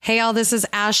Hey y'all, this is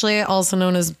Ashley, also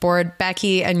known as Bored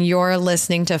Becky, and you're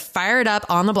listening to Fired Up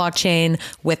on the Blockchain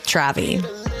with Travi.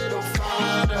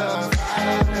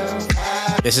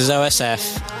 This is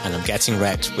OSF, and I'm getting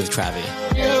wrecked with Travi.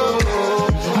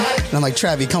 And I'm like,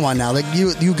 Travi, come on now. Like,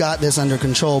 you got this under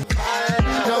control.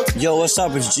 Yo, what's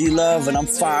up? It's G-Love, and I'm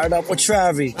fired up with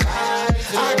Travi.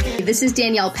 This is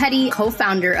Danielle Petty,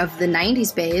 co-founder of the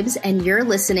 90s Babes, and you're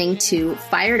listening to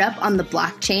Fired Up on the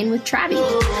Blockchain with Travi.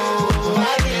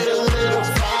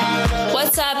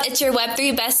 What's up? It's your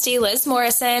Web3 bestie, Liz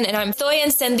Morrison, and I'm estoy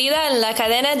encendida en la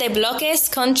cadena de bloques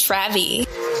con Travi.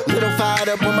 Little fired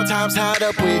up when my time's tied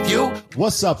up with you.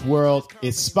 What's up, world?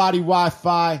 It's Spotty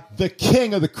Wi-Fi, the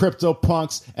king of the crypto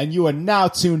punks, and you are now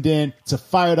tuned in to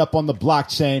Fired Up on the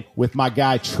Blockchain with my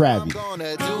guy Travi.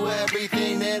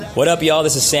 What up, y'all?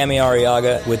 This is Sammy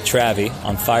Arriaga with Travi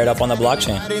on Fired Up on the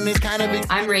Blockchain.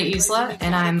 I'm Ray Isla,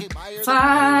 and I'm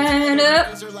fired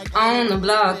up on the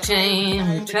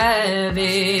blockchain with Travi.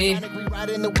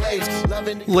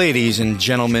 Ladies and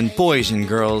gentlemen, boys and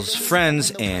girls,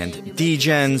 friends and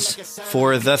degens,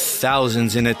 for the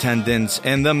thousands in attendance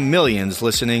and the millions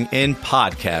listening in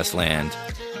podcast land.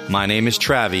 My name is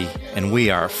Travi, and we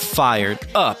are fired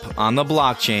up on the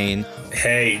blockchain.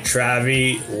 Hey,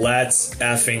 Travi, let's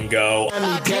effing go.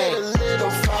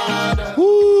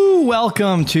 Woo!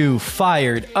 Welcome to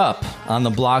Fired Up on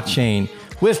the Blockchain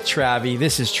with Travi.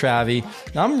 This is Travi.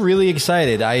 I'm really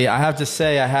excited. I have to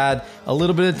say I had a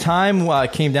little bit of time. I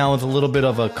came down with a little bit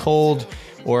of a cold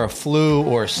or a flu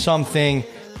or something,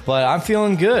 but I'm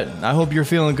feeling good. I hope you're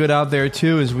feeling good out there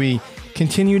too as we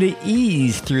continue to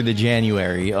ease through the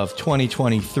January of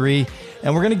 2023.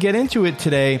 And we're going to get into it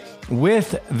today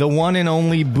with the one and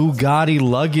only Bugatti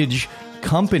luggage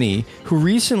company who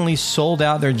recently sold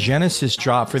out their Genesis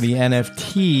drop for the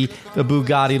NFT, the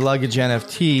Bugatti luggage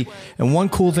NFT. And one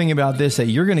cool thing about this that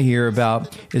you're going to hear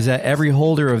about is that every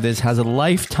holder of this has a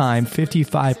lifetime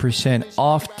 55%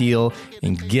 off deal.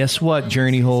 And guess what,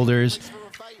 Journey holders?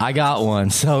 I got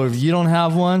one. So if you don't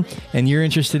have one and you're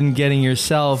interested in getting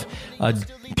yourself a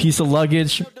piece of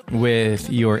luggage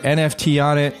with your NFT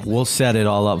on it, we'll set it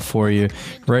all up for you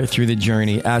right through the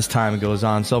journey as time goes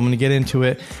on. So I'm going to get into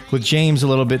it with James a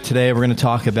little bit today. We're going to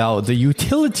talk about the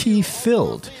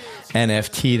utility-filled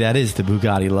NFT that is the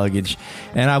Bugatti luggage.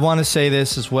 And I want to say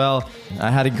this as well. I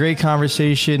had a great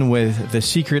conversation with the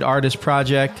Secret Artist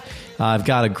Project. I've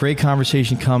got a great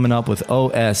conversation coming up with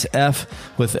OSF,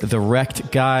 with the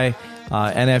Wrecked Guy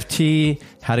NFT.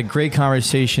 Had a great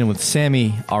conversation with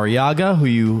Sammy Arriaga, who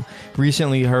you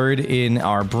recently heard in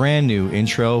our brand new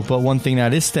intro. But one thing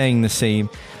that is staying the same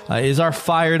is our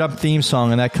Fired Up theme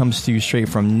song, and that comes to you straight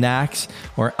from Nax,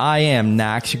 or I Am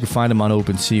Nax. You can find them on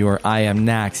OpenSea or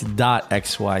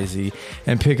iamnax.xyz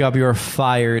and pick up your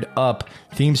Fired Up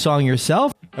theme song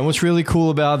yourself. And what's really cool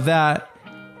about that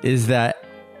is that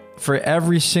for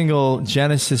every single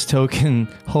Genesis token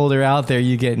holder out there,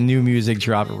 you get new music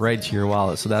dropped right to your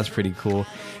wallet. So that's pretty cool.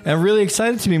 And I'm really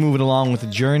excited to be moving along with the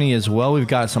journey as well. We've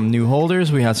got some new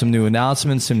holders. We had some new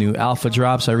announcements, some new alpha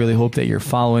drops. I really hope that you're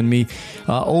following me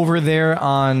over there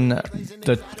on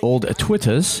the old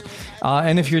Twitters.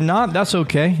 And if you're not, that's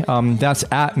okay. That's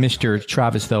at Mr.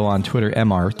 Travis, though, on Twitter,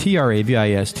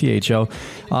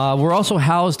 MrTravisTho. We're also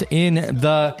housed in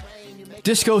the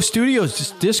Disco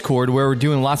Studios Discord, where we're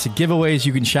doing lots of giveaways.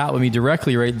 You can chat with me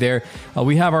directly right there.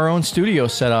 We have our own studio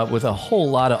set up with a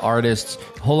whole lot of artists,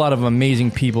 a whole lot of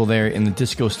amazing people there in the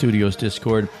Disco Studios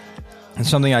Discord. And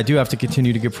something I do have to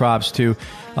continue to give props to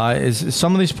is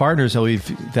some of these partners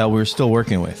that we're still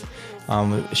working with.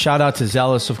 Shout out to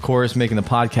Zealous, of course, making the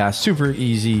podcast super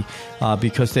easy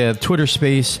because they have Twitter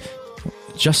Space.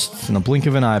 Just in the blink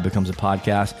of an eye becomes a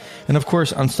podcast. And of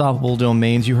course, Unstoppable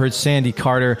Domains. You heard Sandy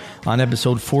Carter on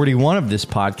episode 41 of this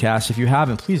podcast. If you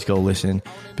haven't, please go listen,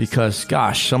 because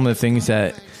gosh, some of the things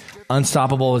that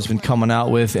Unstoppable has been coming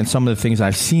out with and some of the things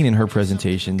I've seen in her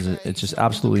presentations, it's just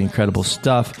absolutely incredible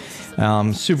stuff.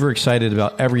 Super excited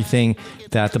about everything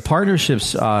that the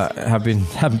partnerships have been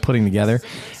putting together.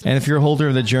 And if you're a holder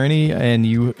of the Journey and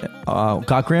you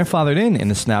got grandfathered in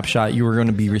the snapshot, you are going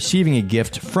to be receiving a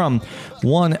gift from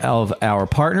one of our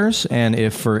partners. And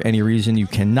if for any reason you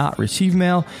cannot receive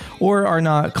mail or are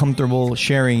not comfortable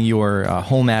sharing your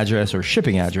home address or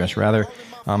shipping address, rather,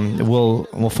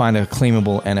 we'll find a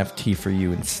claimable NFT for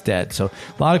you instead. So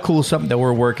a lot of cool stuff that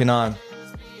we're working on.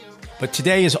 But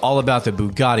today is all about the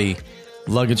Bugatti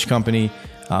luggage company.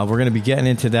 We're going to be getting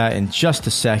into that in just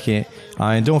a second.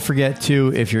 And don't forget,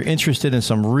 too, if you're interested in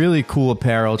some really cool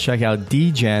apparel, check out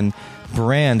DGen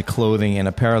brand clothing and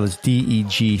apparel. Is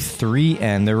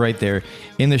DEG3N. They're right there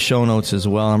in the show notes as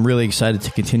well. I'm really excited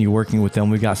to continue working with them.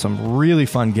 We've got some really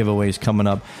fun giveaways coming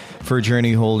up for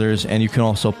Journey holders, and you can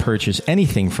also purchase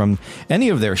anything from any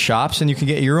of their shops, and you can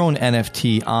get your own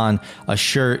NFT on a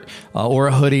shirt or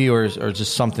a hoodie or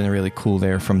just something really cool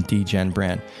there from DGen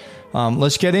brand.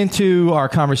 Let's get into our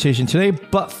conversation today,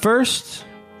 but first,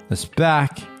 let's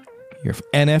back your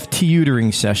NFT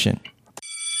tutoring session.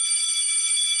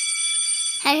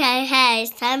 Hey,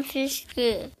 it's time for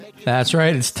school. That's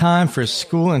right, it's time for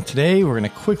school, and today we're going to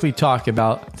quickly talk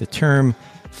about the term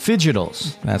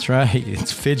fidgetals. That's right,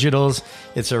 it's fidgetals.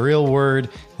 It's a real word.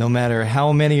 No matter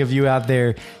how many of you out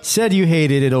there said you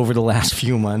hated it over the last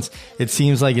few months, it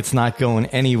seems like it's not going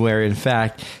anywhere. In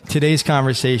fact, today's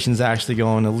conversation is actually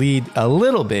going to lead a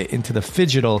little bit into the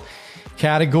fidgetal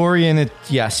category, and it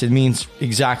means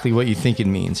exactly what you think it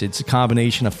means. It's a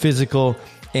combination of physical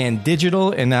and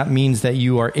digital, and that means that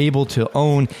you are able to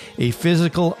own a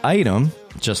physical item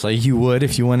just like you would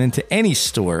if you went into any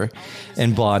store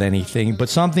and bought anything. But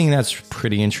something that's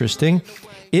pretty interesting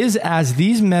is, as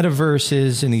these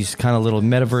metaverses and these kind of little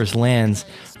metaverse lands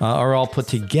are all put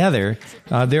together,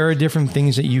 there are different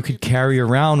things that you could carry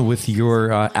around with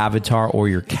your avatar or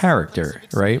your character,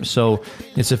 right? So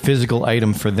it's a physical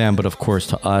item for them, but of course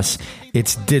to us,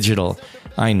 it's digital.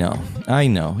 I know.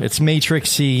 It's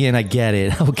Matrixy, and I get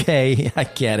it. Okay, I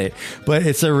get it. But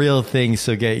it's a real thing,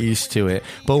 so get used to it.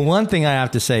 But one thing I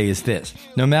have to say is this.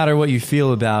 No matter what you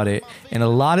feel about it, in a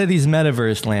lot of these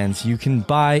metaverse lands, you can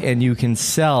buy and you can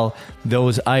sell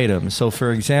those items. So,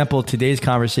 for example, today's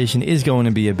conversation is going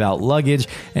to be about luggage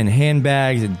and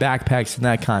handbags and backpacks and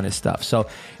that kind of stuff. So,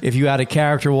 if you had a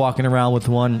character walking around with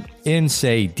one in,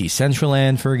 say,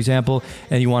 Decentraland, for example,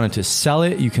 and you wanted to sell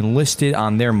it, you can list it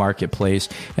on their marketplace,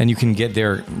 and you can get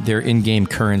their in-game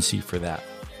currency for that.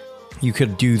 You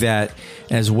could do that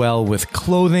as well with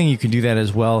clothing. You can do that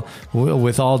as well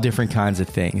with all different kinds of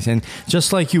things. And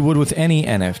just like you would with any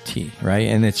NFT, right?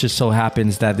 And it just so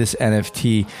happens that this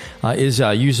NFT is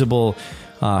a usable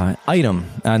item,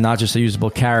 not just a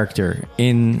usable character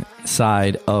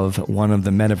inside of one of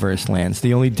the metaverse lands.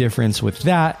 The only difference with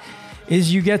that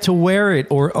is you get to wear it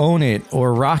or own it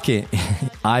or rock it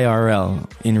IRL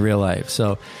in real life.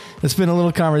 So it's been a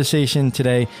little conversation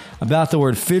today about the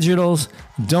word fidgetals.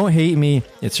 Don't hate me.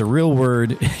 It's a real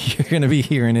word. You're going to be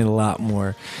hearing it a lot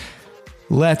more.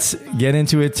 Let's get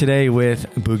into it today with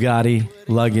Bugatti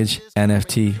luggage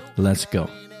NFT. Let's go.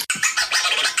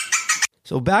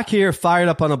 So back here, fired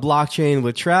up on a blockchain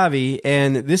with Travi,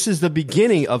 and this is the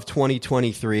beginning of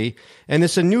 2023, and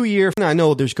it's a new year. I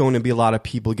know there's going to be a lot of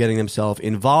people getting themselves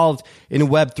involved in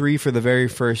Web3 for the very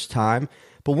first time,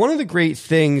 but one of the great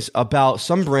things about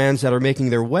some brands that are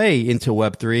making their way into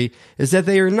Web3 is that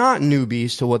they are not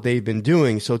newbies to what they've been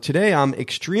doing. So today I'm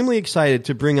extremely excited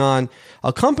to bring on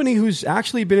a company who's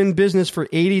actually been in business for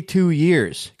 82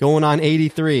 years, going on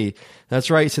 83. That's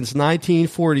right, since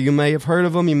 1940. You may have heard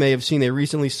of them. You may have seen they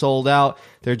recently sold out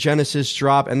their Genesis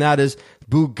drop, and that is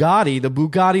Bugatti, the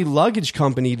Bugatti luggage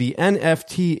company. The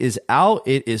NFT is out.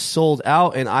 It is sold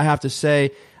out, and I have to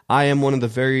say, I am one of the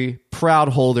very proud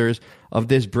holders of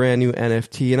this brand new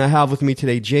NFT. And I have with me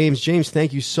today James. James,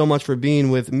 thank you so much for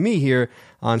being with me here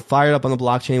on Fired Up on the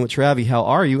Blockchain with Travi. How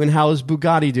are you, and how is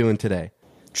Bugatti doing today?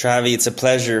 Travi, it's a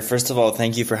pleasure. First of all,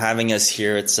 thank you for having us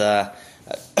here. It's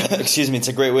it's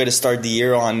a great way to start the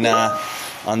year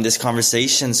on this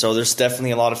conversation. So there's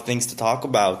definitely a lot of things to talk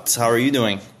about. How are you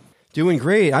doing? Doing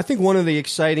great. I think one of the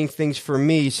exciting things for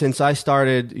me since I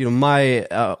started, my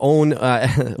own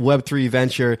Web3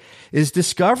 venture is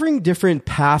discovering different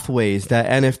pathways that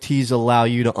NFTs allow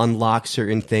you to unlock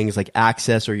certain things like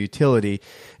access or utility.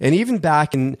 And even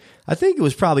back in, I think it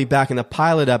was probably back in the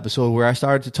pilot episode where I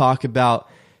started to talk about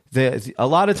a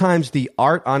lot of times the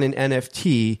art on an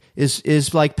NFT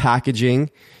is like packaging.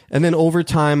 And then over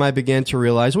time, I began to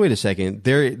realize, wait a second,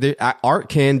 art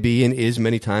can be and is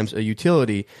many times a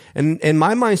utility. And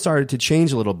my mind started to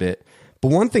change a little bit.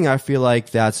 But one thing I feel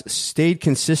like that's stayed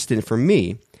consistent for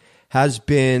me has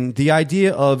been the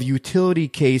idea of utility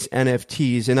case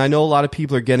NFTs. And I know a lot of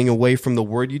people are getting away from the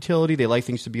word utility. They like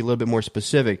things to be a little bit more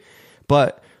specific.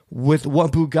 But with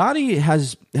what Bugatti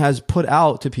has put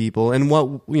out to people, and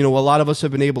what a lot of us have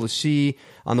been able to see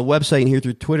on the website and here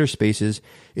through Twitter Spaces,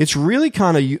 it's really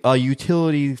kind of a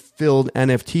utility-filled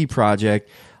NFT project.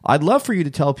 I'd love for you to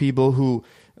tell people who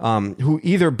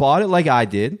either bought it like I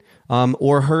did,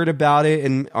 or heard about it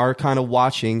and are kind of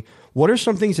watching, what are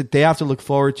some things that they have to look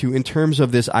forward to in terms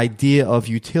of this idea of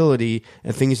utility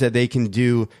and things that they can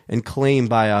do and claim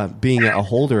by being a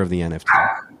holder of the NFT?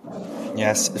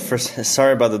 Yes. First,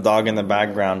 sorry about the dog in the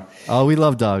background. Oh, we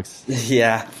love dogs.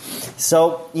 Yeah.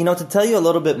 So, to tell you a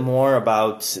little bit more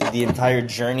about the entire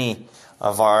journey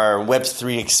of our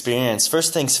Web3 experience,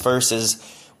 first things first is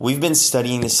we've been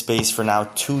studying this space for now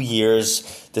 2 years.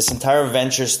 This entire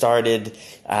venture started,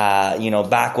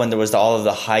 back when there was all of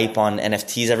the hype on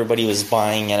NFTs. Everybody was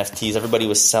buying NFTs. Everybody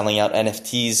was selling out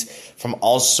NFTs from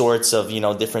all sorts of,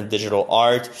 different digital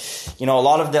art. A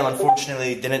lot of them,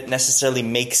 unfortunately, didn't necessarily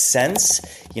make sense,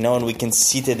 and we can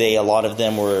see today a lot of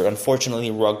them were, unfortunately,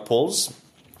 rug pulls.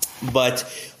 But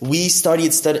we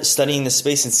started studying the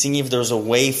space and seeing if there was a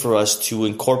way for us to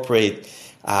incorporate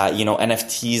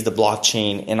NFTs, the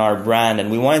blockchain in our brand. And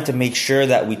we wanted to make sure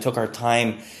that we took our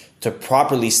time to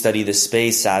properly study the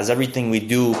space. As everything we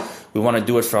do, we want to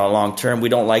do it for a long term. We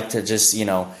don't like to just,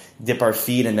 dip our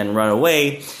feet and then run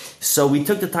away. So we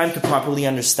took the time to properly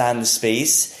understand the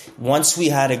space. Once we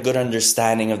had a good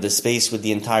understanding of the space with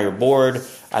the entire board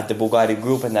at the Bugatti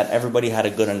Group and that everybody had a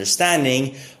good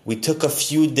understanding, we took a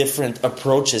few different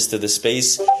approaches to the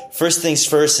space. First things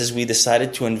first is we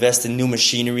decided to invest in new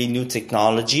machinery, new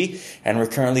technology, and we're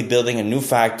currently building a new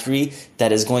factory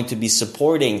that is going to be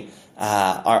supporting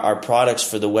our products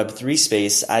for the Web3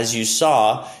 space. As you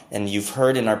saw and you've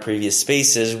heard in our previous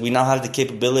spaces, we now have the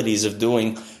capabilities of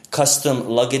doing custom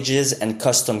luggages and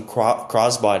custom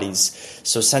crossbodies.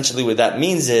 So essentially what that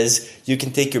means is you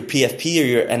can take your PFP or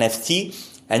your NFT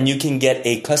and you can get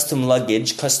a custom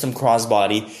luggage, custom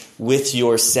crossbody with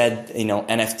your said,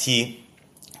 NFT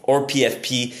or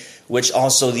PFP, which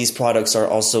also these products are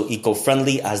also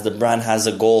eco-friendly, as the brand has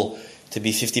a goal to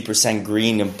be 50%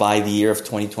 green by the year of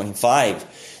 2025.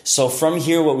 So from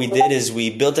here, what we did is we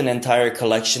built an entire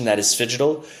collection that is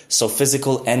phygital, so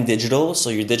physical and digital. So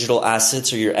your digital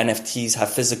assets or your NFTs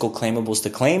have physical claimables to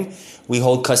claim. We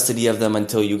hold custody of them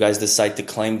until you guys decide to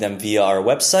claim them via our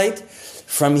website.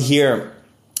 From here,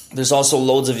 there's also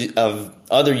loads of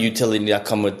other utility that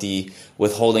come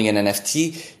with holding an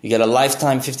NFT. You get a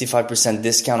lifetime 55%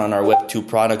 discount on our Web2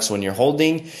 products when you're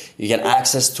holding. You get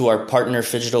access to our partner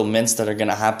phygital mints that are going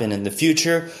to happen in the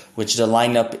future, which the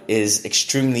lineup is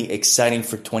extremely exciting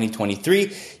for 2023. You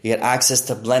get access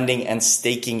to blending and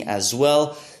staking as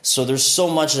well. So there's so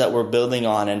much that we're building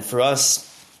on. And for us,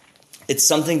 it's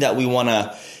something that we want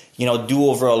to do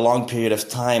over a long period of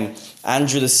time.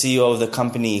 Andrew, the CEO of the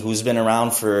company, who's been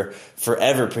around for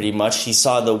forever pretty much, he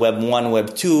saw the Web 1,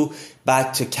 Web 2,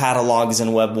 back to catalogs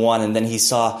in Web 1, and then he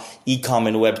saw e-com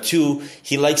in Web 2.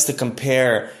 He likes to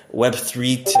compare Web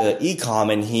 3 to e-com,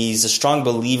 and he's a strong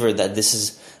believer that this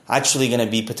is actually going to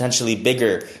be potentially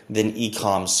bigger than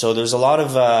e-com. So there's a lot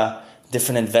of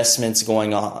different investments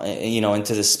going on,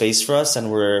 into the space for us,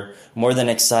 and we're more than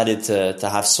excited to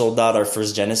have sold out our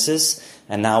first Genesis,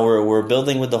 and now we're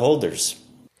building with the holders.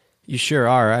 You sure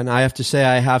are, and I have to say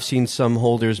I have seen some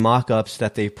holders mock-ups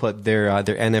that they put their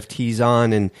NFTs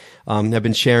on, and have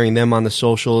been sharing them on the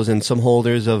socials. And some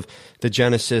holders of the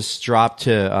Genesis dropped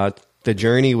to the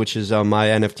Journey, which is my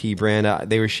NFT brand.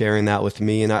 They were sharing that with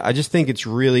me, and I just think it's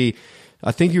really.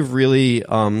 I think you've really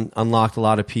unlocked a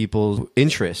lot of people's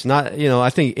interest. I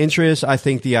think interest. I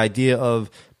think the idea of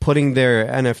putting their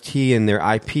NFT and their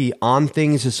IP on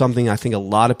things is something I think a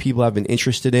lot of people have been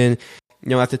interested in.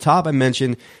 At the top I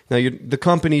mentioned, the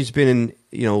company's been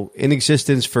in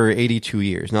existence for 82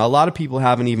 years. Now, a lot of people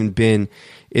haven't even been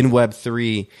in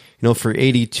Web3, for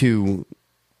 82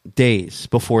 days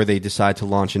before they decide to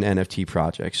launch an NFT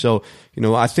project. So,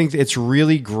 I think it's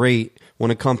really great when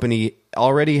a company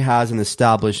already has an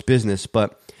established business.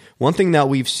 But one thing that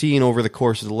we've seen over the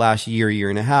course of the last year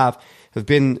and a half have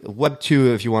been Web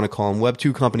 2, if you want to call them, Web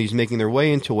 2 companies making their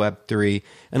way into Web 3.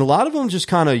 And a lot of them just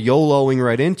kind of YOLOing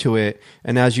right into it.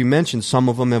 And as you mentioned, some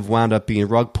of them have wound up being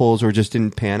rug pulls or just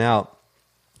didn't pan out.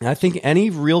 And I think any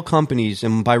real companies,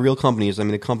 and by real companies, I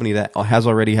mean a company that has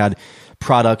already had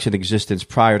products in existence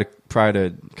prior to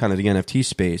kind of the NFT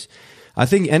space, I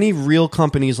think any real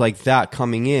companies like that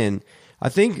coming in, I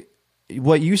think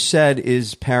what you said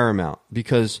is paramount,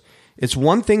 because it's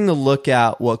one thing to look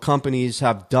at what companies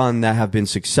have done that have been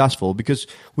successful, because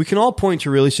we can all point to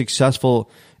really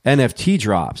successful NFT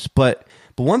drops. But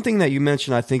one thing that you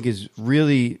mentioned I think is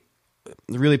really,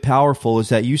 really powerful is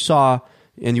that you saw,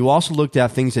 and you also looked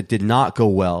at things that did not go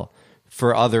well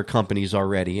for other companies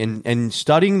already. And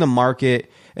studying the market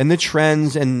and the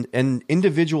trends and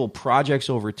individual projects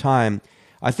over time,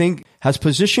 I think has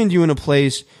positioned you in a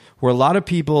place where a lot of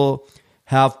people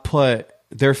have put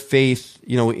their faith,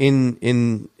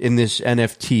 in this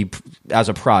NFT as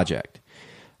a project.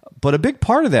 But a big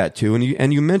part of that too,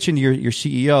 and you mentioned your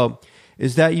CEO,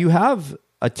 is that you have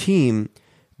a team,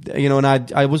 and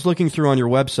I was looking through on your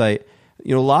website,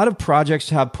 a lot of projects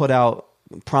have put out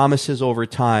promises over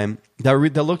time that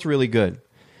looked really good.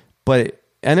 But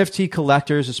NFT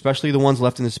collectors, especially the ones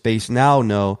left in the space now,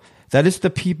 know that it's the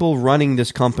people running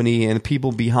this company and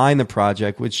people behind the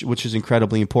project, which is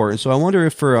incredibly important. So I wonder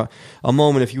if for a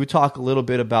moment, if you would talk a little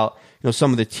bit about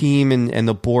some of the team and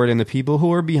the board and the people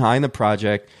who are behind the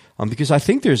project, because I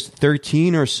think there's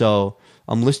 13 or so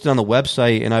listed on the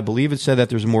website, and I believe it said that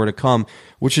there's more to come,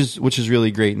 which is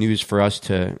really great news for us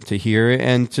to hear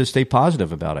and to stay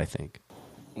positive about, I think.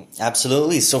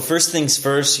 Absolutely. So first things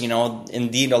first,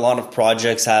 indeed a lot of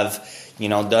projects have,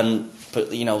 done,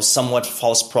 somewhat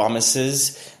false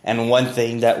promises. And one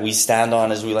thing that we stand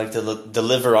on is we like to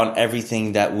deliver on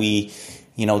everything that we,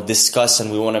 discuss,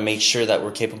 and we want to make sure that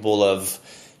we're capable of,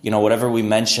 whatever we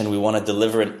mention, we want to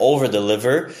deliver and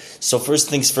over-deliver. So first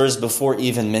things first, before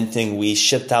even minting, we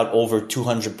shipped out over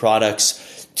 200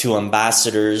 products to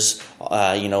ambassadors,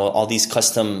 all these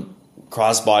custom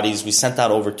crossbodies. We sent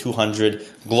out over 200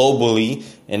 globally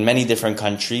in many different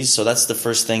countries. So that's the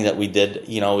first thing that we did.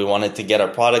 We wanted to get our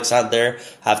products out there,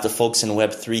 have the folks in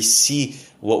Web3 see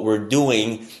what we're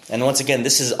doing. And once again,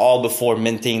 this is all before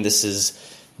minting. This is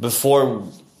before,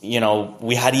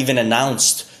 we had even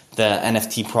announced the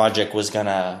NFT project was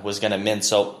gonna mint.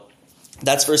 So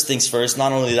that's first things first.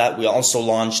 Not only that, we also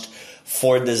launched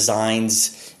 4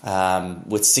 designs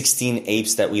with 16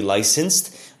 apes that we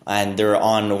licensed. And they're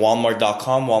on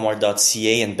Walmart.com,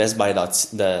 Walmart.ca, and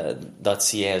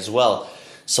BestBuy.ca as well.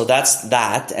 So that's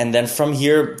that. And then from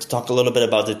here, to talk a little bit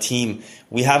about the team,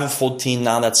 we have a full team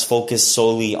now that's focused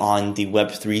solely on the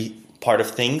Web3 part of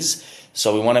things.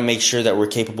 So we want to make sure that we're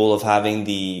capable of having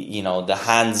the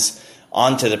hands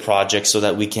onto the project so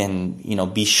that we can,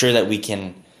 be sure that we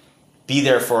can be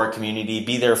there for our community,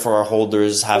 be there for our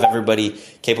holders, have everybody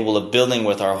capable of building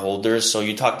with our holders. So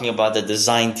you're talking about the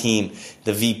design team,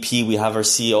 the VP, we have our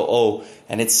COO,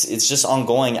 and it's just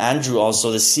ongoing. Andrew,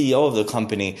 also the CEO of the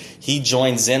company, he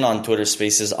joins in on Twitter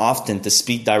Spaces often to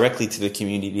speak directly to the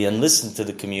community and listen to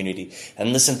the community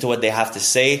and listen to what they have to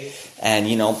say and,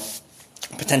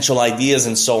 potential ideas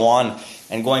and so on.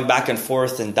 And going back and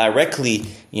forth and directly,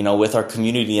 with our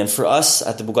community. And for us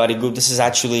at the Bugatti Group, this is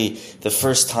actually the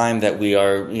first time that we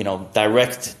are,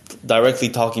 directly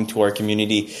talking to our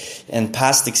community. And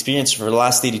past experience for the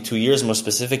last 82 years, more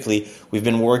specifically, we've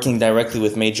been working directly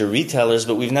with major retailers,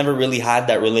 but we've never really had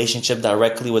that relationship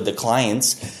directly with the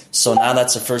clients. So now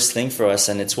that's the first thing for us.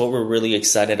 And it's what we're really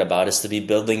excited about, is to be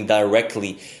building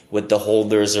directly with the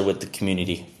holders or with the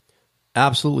community.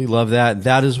 Absolutely love that.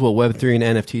 That is what Web3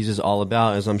 and NFTs is all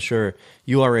about, as I'm sure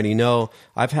you already know.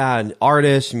 I've had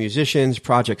artists, musicians,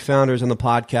 project founders on the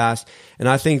podcast, and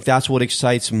I think that's what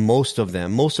excites most of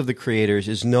them, most of the creators,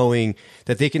 is knowing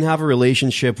that they can have a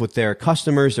relationship with their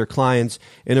customers, their clients,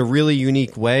 in a really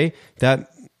unique way that,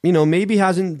 maybe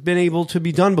hasn't been able to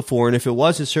be done before. And if it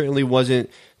was, it certainly wasn't,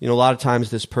 a lot of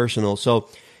times this personal. So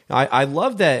I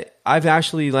love that. I've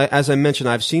actually, as I mentioned,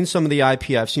 I've seen some of the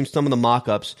IP, I've seen some of the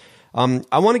mock-ups.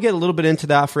 I want to get a little bit into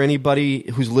that for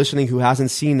anybody who's listening who hasn't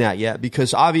seen that yet,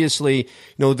 because obviously,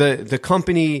 the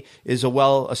company is a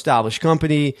well-established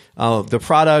company. The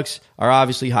products are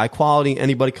obviously high quality.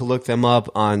 Anybody can look them up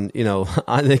on,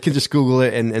 they can just Google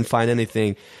it and find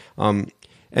anything. And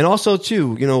also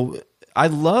too, I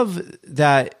love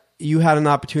that you had an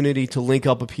opportunity to link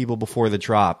up with people before the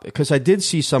drop, because I did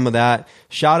see some of that.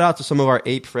 Shout out to some of our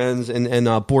ape friends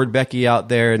and Board Becky out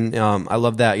there. And I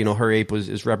love that, her ape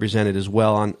is represented as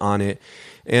well on it.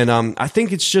 And I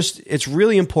think it's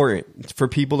really important for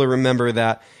people to remember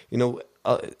that,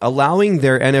 allowing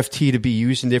their NFT to be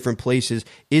used in different places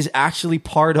is actually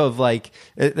part of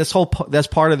that's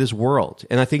part of this world.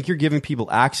 And I think you're giving people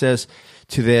access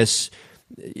to this,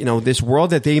 this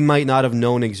world that they might not have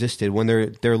known existed when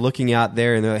they're looking out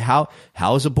there and they're like,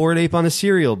 how is a Bored Ape on a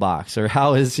cereal box, or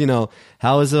how is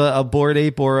a Bored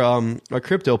Ape or a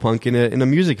CryptoPunk in a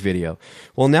music video?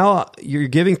 Well, now you're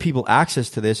giving people access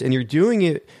to this, and you're doing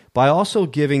it by also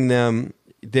giving them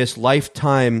this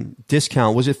lifetime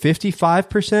discount. Was it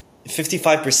 55%?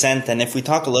 55%, and if we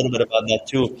talk a little bit about that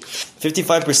too,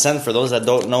 55% for those that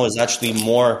don't know is actually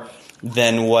more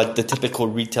than what the typical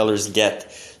retailers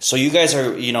get. So you guys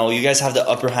are, you guys have the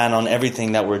upper hand on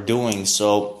everything that we're doing.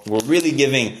 So we're really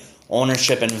giving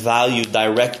ownership and value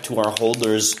direct to our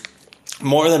holders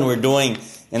more than we're doing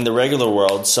in the regular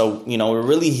world. So, we're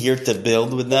really here to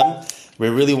build with them. We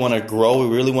really want to grow.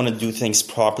 We really want to do things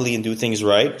properly and do things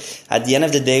right. At the end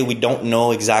of the day, we don't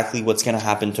know exactly what's going to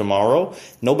happen tomorrow.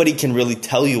 Nobody can really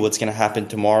tell you what's going to happen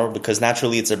tomorrow because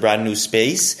naturally it's a brand new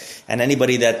space. And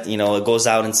anybody that, goes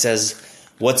out and says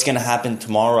what's going to happen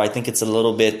tomorrow, I think it's a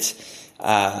little bit,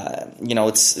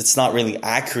 it's not really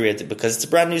accurate because it's a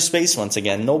brand new space once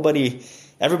again.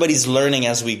 Everybody's learning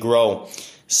as we grow.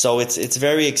 So it's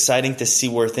very exciting to see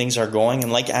where things are going.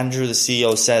 And like Andrew, the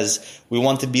CEO, says, we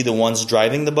want to be the ones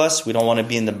driving the bus. We don't want to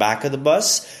be in the back of the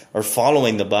bus or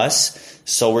following the bus.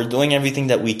 So we're doing everything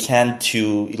that we can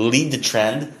to lead the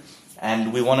trend.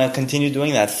 And we want to continue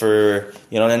doing that for,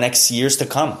 the next years to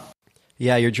come.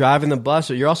 Yeah, you're driving the bus,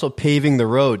 but you're also paving the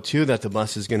road, too, that the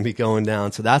bus is going to be going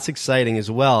down. So that's exciting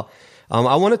as well.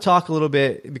 I want to talk a little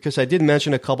bit, because I did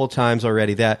mention a couple times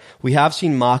already that we have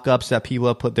seen mock-ups that people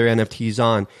have put their NFTs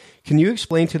on. Can you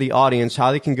explain to the audience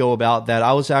how they can go about that?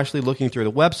 I was actually looking through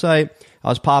the website, I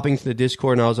was popping to the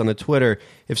Discord, and I was on the Twitter.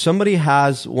 If somebody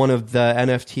has one of the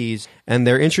NFTs and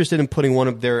they're interested in putting one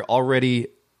of their already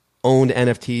owned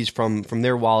NFTs from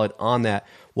their wallet on that,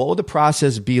 what would the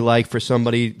process be like for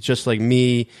somebody just like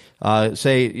me?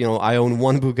 Say, I own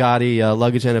one Bugatti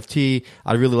luggage NFT.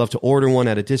 I'd really love to order one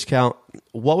at a discount.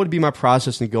 What would be my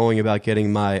process in going about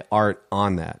getting my art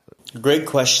on that? Great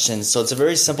question. So it's a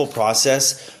very simple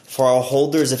process. For our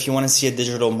holders, if you want to see a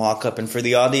digital mock-up, and for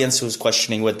the audience who's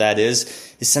questioning what that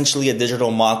is, essentially a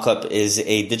digital mock-up is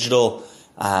a digital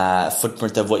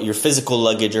footprint of what your physical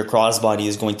luggage or crossbody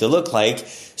is going to look like.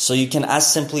 So you can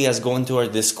as simply as go into our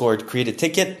Discord, create a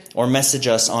ticket, or message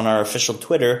us on our official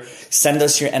Twitter, send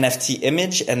us your NFT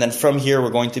image, and then from here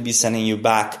we're going to be sending you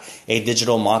back a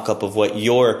digital mock-up of what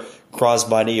your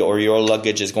crossbody or your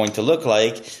luggage is going to look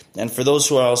like. And for those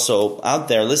who are also out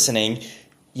there listening,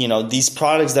 these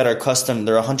products that are custom,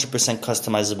 they're 100%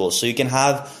 customizable. So you can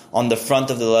have on the front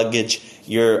of the luggage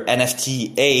your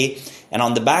NFT A, and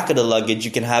on the back of the luggage,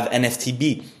 you can have NFT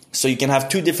B. So you can have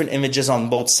two different images on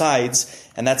both sides,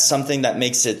 and that's something that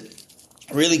makes it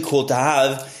really cool to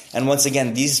have. And once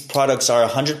again, these products are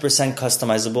 100%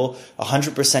 customizable,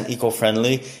 100%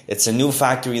 eco-friendly. It's a new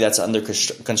factory that's under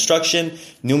construction,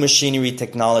 new machinery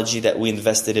technology that we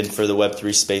invested in for the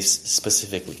Web3 space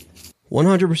specifically.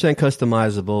 100%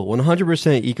 customizable,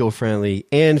 100% eco-friendly,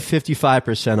 and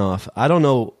 55% off. I don't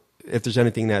know if there's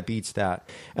anything that beats that.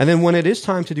 And then when it is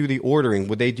time to do the ordering,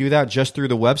 would they do that just through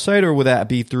the website, or would that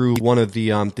be through one of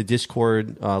the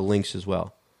Discord links as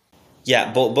well?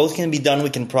 Yeah, both can be done. We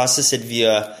can process it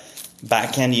via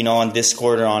backend, on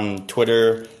Discord or on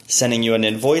Twitter, sending you an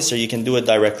invoice, or you can do it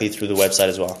directly through the website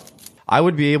as well. I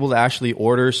would be able to actually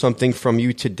order something from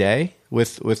you today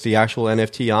with the actual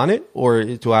NFT on it, or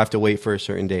do I have to wait for a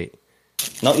certain date?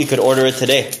 No, you could order it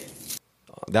today.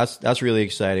 That's really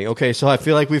exciting. Okay, so I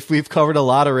feel like we've covered a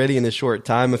lot already in a short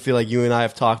time. I feel like you and I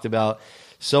have talked about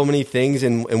so many things,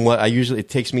 and what it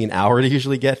takes me an hour to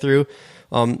usually get through.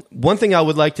 One thing I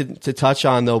would like to touch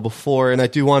on though before, and I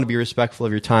do want to be respectful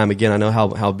of your time. Again, I know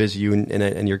how busy you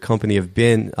and your company have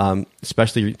been,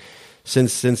 especially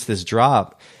since this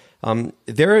drop.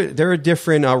 There are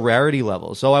different rarity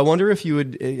levels. So I wonder if you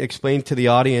would explain to the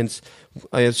audience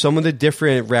some of the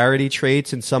different rarity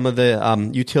traits and some of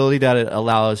the utility that it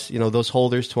allows those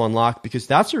holders to unlock, because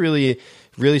that's a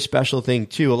really special thing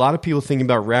too. A lot of people think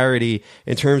about rarity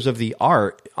in terms of the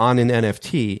art on an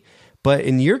NFT, but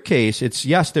in your case, it's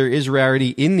yes, there is rarity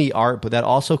in the art, but that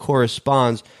also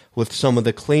corresponds with some of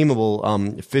the claimable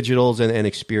fidgetals and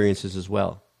experiences as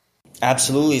well.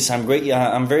 Absolutely. So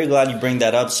I'm very glad you bring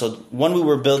that up. So when we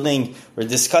were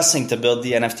discussing to build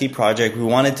the NFT project, we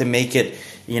wanted to make it,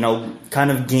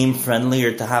 kind of game friendly,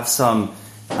 or to have some,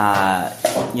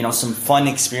 some fun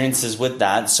experiences with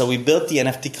that. So we built the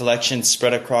NFT collection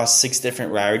spread across 6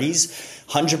 different rarities.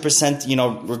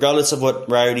 100%, regardless of what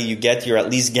rarity you get, you're at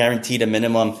least guaranteed a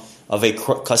minimum of a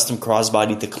custom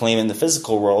crossbody to claim in the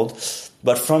physical world.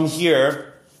 But from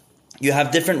here, you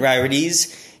have different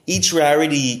rarities. Each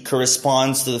rarity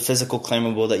corresponds to the physical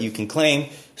claimable that you can claim.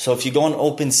 So if you go on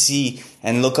OpenSea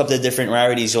and look up the different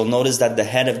rarities, you'll notice that the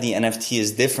head of the NFT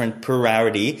is different per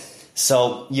rarity.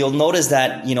 So you'll notice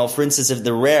that, for instance, if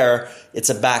the rare, it's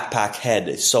a backpack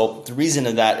head. So the reason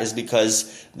of that is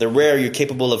because the rare, you're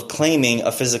capable of claiming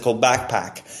a physical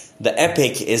backpack. The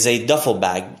epic is a duffel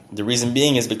bag. The reason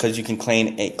being is because you can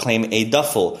claim a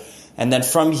duffel. And then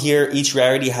from here, each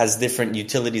rarity has different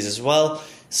utilities as well.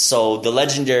 So the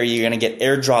legendary, you're going to get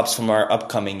airdrops from our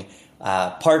upcoming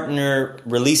partner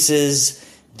releases.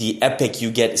 The epic,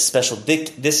 you get special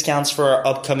discounts for our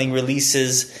upcoming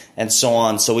releases, and so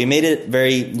on. So we made it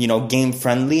very, game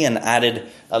friendly, and added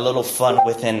a little fun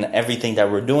within everything that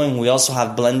we're doing. We also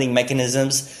have blending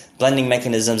mechanisms blending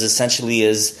mechanisms essentially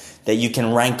is that you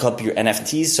can rank up your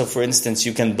NFTs. So for instance,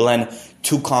 you can blend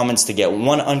 2 commons to get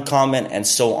 1 uncommon and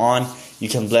so on. You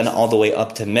can blend all the way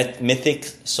up to mythic.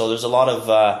 So there's a lot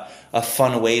of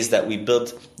fun ways that we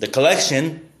built the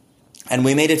collection. And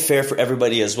we made it fair for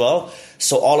everybody as well.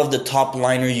 So all of the top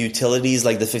liner utilities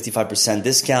like the 55%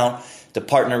 discount, the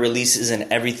partner releases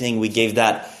and everything, we gave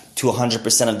that to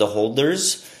 100% of the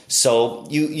holders. So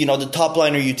you know the top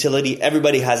liner utility,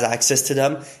 everybody has access to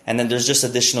them. And then there's just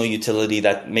additional utility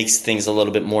that makes things a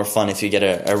little bit more fun if you get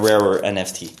a rarer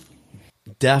NFT.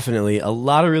 Definitely. A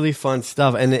lot of really fun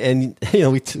stuff. And you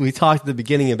know, we talked at the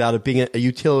beginning about it being a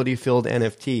utility-filled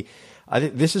NFT. I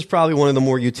think this is probably one of the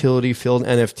more utility-filled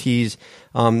NFTs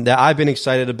that I've been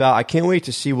excited about. I can't wait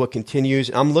to see what continues.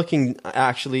 I'm looking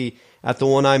actually at the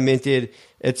one I minted.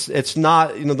 It's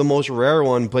not, you know, the most rare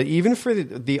one, but even for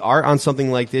the art on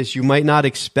something like this, you might not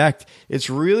expect. It's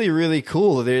really, really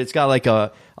cool. It's got like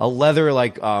a leather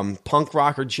punk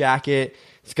rocker jacket.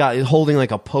 It's holding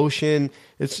like a potion.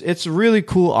 It's really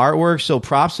cool artwork. So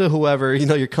props to whoever, you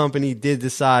know, your company did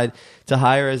decide to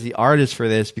hire as the artist for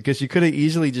this, because you could have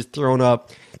easily just thrown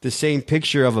up the same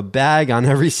picture of a bag on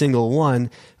every single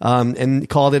one and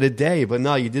called it a day. But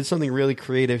no, you did something really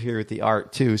creative here with the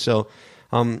art too. So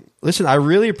listen, I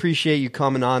really appreciate you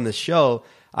coming on the show.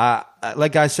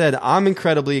 Like I said, I'm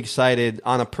incredibly excited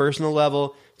on a personal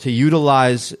level to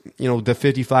utilize, you know, the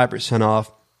 55%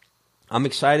 off. I'm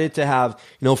excited to have,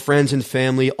 you know, friends and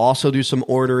family also do some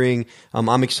ordering.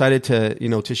 I'm excited to, you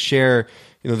know, to share,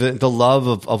 you know, the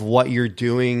love of what you're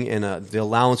doing and the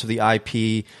allowance of the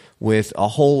IP with a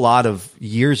whole lot of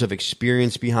years of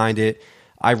experience behind it.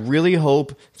 I really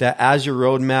hope that as your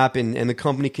roadmap and the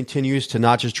company continues to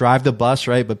not just drive the bus,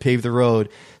 right, but pave the road,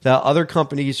 that other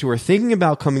companies who are thinking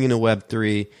about coming into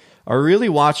Web3 are really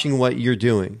watching what you're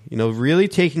doing, you know, really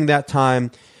taking that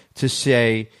time to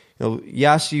say,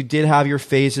 yes, you did have your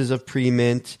phases of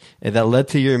pre-mint and that led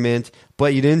to your mint,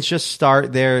 but you didn't just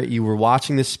start there. You were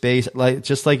watching this space,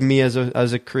 just like me as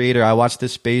a creator. I watched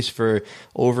this space for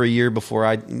over a year before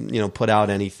I, you know, put out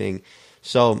anything.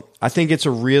 So I think it's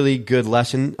a really good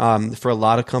lesson for a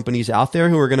lot of companies out there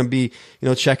who are going to be, you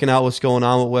know, checking out what's going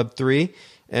on with Web3.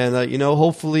 And, you know,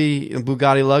 hopefully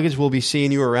Bugatti Luggage will be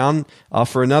seeing you around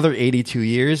for another 82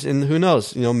 years. And who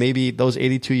knows, you know, maybe those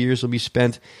 82 years will be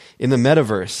spent in the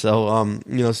metaverse. So,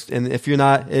 you know, and if you're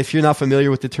not familiar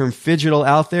with the term phygital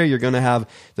out there, you're going to have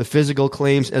the physical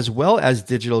claims as well as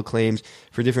digital claims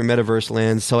for different metaverse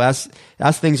lands. So as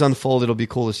things unfold, it'll be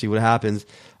cool to see what happens.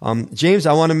 James,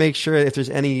 I want to make sure if there's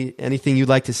anything you'd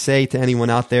like to say to anyone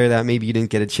out there that maybe you didn't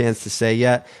get a chance to say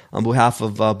yet on behalf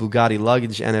of Bugatti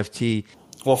Luggage NFT.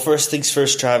 Well, first things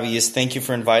first, Travi, is thank you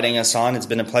for inviting us on. It's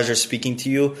been a pleasure speaking to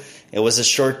you. It was a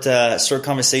short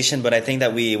conversation, but I think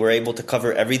that we were able to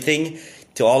cover everything.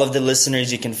 To all of the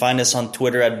listeners, you can find us on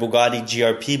Twitter at Bugatti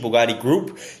GRP, Bugatti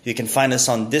Group. You can find us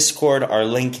on Discord. Our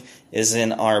link is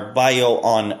in our bio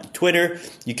on Twitter.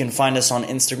 You can find us on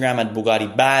Instagram at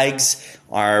Bugatti Bags.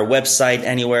 Our website,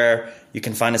 anywhere. You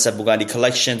can find us at Bugatti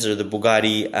Collections or the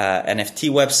Bugatti NFT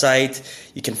website.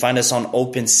 You can find us on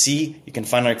OpenSea. You can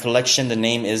find our collection. The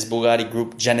name is Bugatti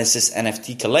Group Genesis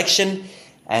NFT Collection.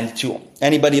 And to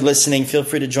anybody listening, feel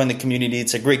free to join the community.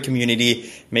 It's a great community.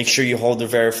 Make sure you hold or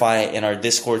verify in our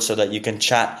Discord so that you can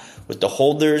chat with the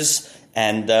holders.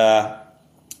 And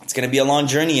it's going to be a long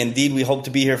journey. Indeed, we hope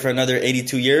to be here for another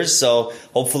 82 years. So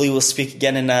hopefully we'll speak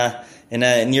again in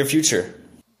a near future.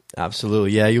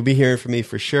 Absolutely. Yeah, you'll be hearing from me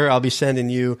for sure. I'll be sending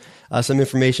you some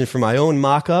information for my own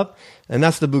mock-up. And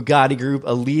that's the Bugatti Group,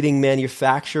 a leading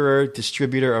manufacturer,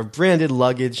 distributor of branded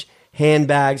luggage,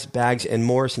 handbags, bags, and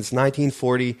more since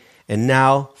 1940. And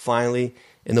now, finally,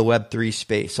 in the Web3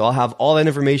 space. So I'll have all that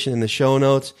information in the show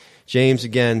notes. James,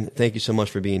 again, thank you so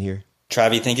much for being here.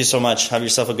 Travi, thank you so much. Have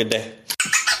yourself a good day.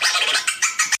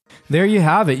 There you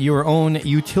have it, your own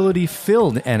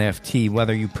utility-filled NFT,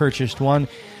 whether you purchased one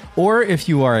or if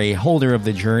you are a holder of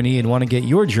the Journey and want to get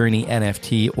your Journey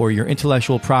NFT or your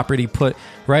intellectual property put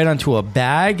right onto a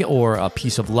bag or a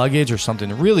piece of luggage or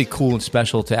something really cool and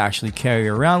special to actually carry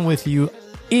around with you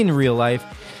in real life,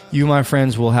 you, my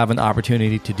friends, will have an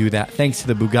opportunity to do that thanks to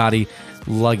the Bugatti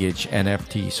Luggage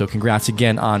NFT. So congrats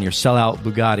again on your sellout,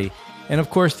 Bugatti. And of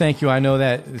course, thank you. I know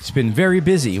that it's been very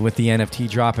busy with the NFT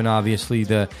drop and obviously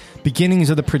the beginnings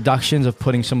of the productions of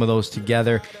putting some of those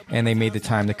together. And they made the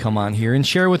time to come on here and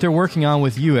share what they're working on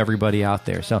with you, everybody out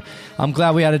there. So I'm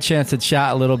glad we had a chance to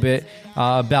chat a little bit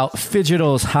about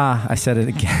Fidgetals. I said it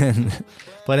again.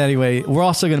 But anyway, we're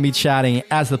also going to be chatting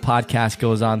as the podcast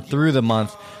goes on through the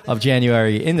month of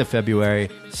January into February.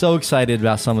 So excited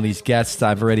about some of these guests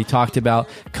I've already talked about.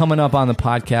 Coming up on the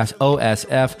podcast,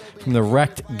 OSF from the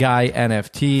Wrecked Guy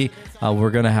NFT.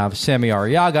 We're going to have Sammy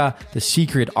Arriaga, the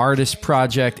Secret Artist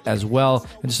Project as well.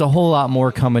 And just a whole lot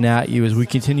more coming at you as we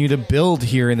continue to build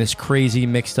here in this crazy,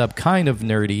 mixed up, kind of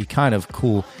nerdy, kind of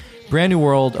cool brand new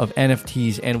world of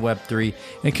NFTs and Web3.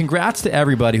 And congrats to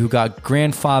everybody who got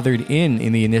grandfathered in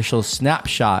the initial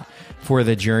snapshot for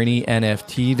the Journey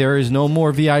NFT. There is no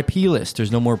more VIP list.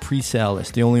 There's no more pre-sale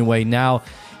list. The only way now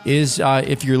is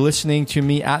if you're listening to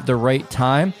me at the right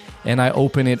time and I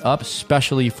open it up,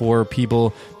 especially for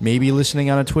people maybe listening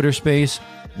on a Twitter space,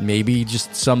 maybe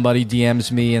just somebody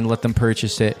DMs me and let them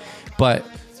purchase it. But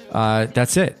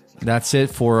that's it. That's it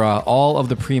for all of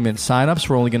the pre-mint signups.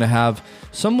 We're only going to have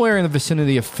somewhere in the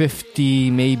vicinity of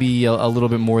 50, maybe a little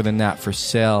bit more than that for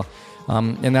sale.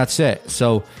 And that's it.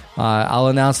 So I'll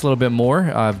announce a little bit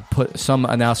more, put some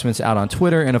announcements out on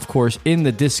Twitter, and of course in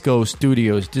the Disco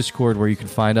Studios Discord, where you can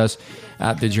find us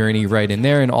at The Journey right in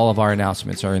there, and all of our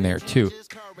announcements are in there too.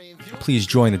 Please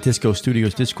join the Disco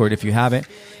Studios Discord if you haven't.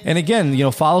 And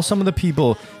again, follow some of the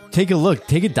people. Take a look,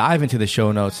 take a dive into the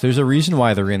show notes. There's a reason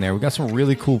why they're in there. We've got some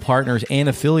really cool partners and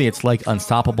affiliates like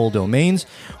Unstoppable Domains,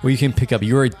 where you can pick up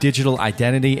your digital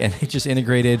identity, and it just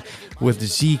integrated with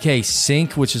ZK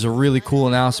Sync, which is a really cool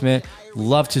announcement.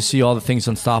 Love to see all the things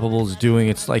Unstoppable is doing.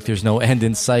 It's like there's no end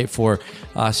in sight for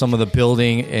some of the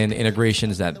building and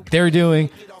integrations that they're doing.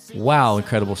 Wow,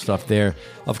 incredible stuff there.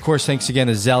 Of course, thanks again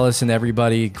to Zealous and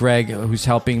everybody. Greg, who's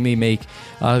helping me make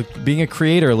being a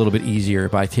creator a little bit easier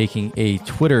by taking a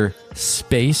Twitter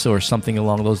space or something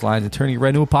along those lines and turning it right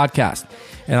into a podcast.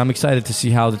 And I'm excited to see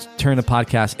how to turn the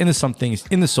podcast into some things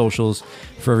in the socials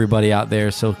for everybody out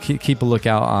there. So keep a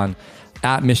lookout on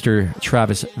at Mr.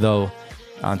 Travis, though,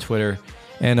 on Twitter.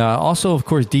 And also, of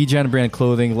course, DGen Brand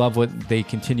Clothing. Love what they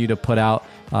continue to put out.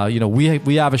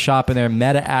 We have a shop in there.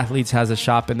 Meta Athletes has a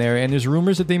shop in there, and there's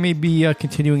rumors that they may be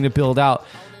continuing to build out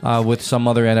with some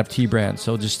other NFT brands.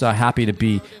 So just happy to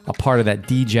be a part of that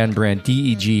DGen brand,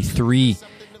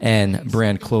 DEG3N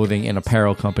brand clothing and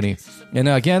apparel company. And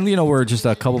again, we're just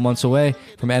a couple months away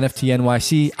from NFT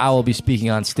NYC. I will be speaking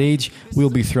on stage. We'll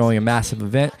be throwing a massive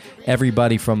event.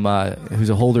 Everybody from who's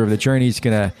a holder of the Journey is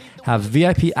going to have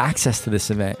VIP access to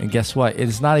this event. And guess what? It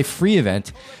is not a free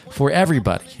event for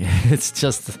everybody. It's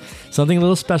just something a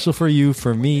little special for you,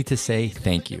 for me to say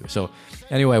thank you. So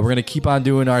anyway, we're going to keep on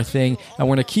doing our thing, and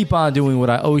we're going to keep on doing what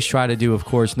I always try to do, of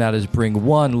course, and that is bring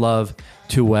one love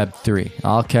to Web3.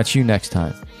 I'll catch you next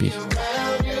time. Peace.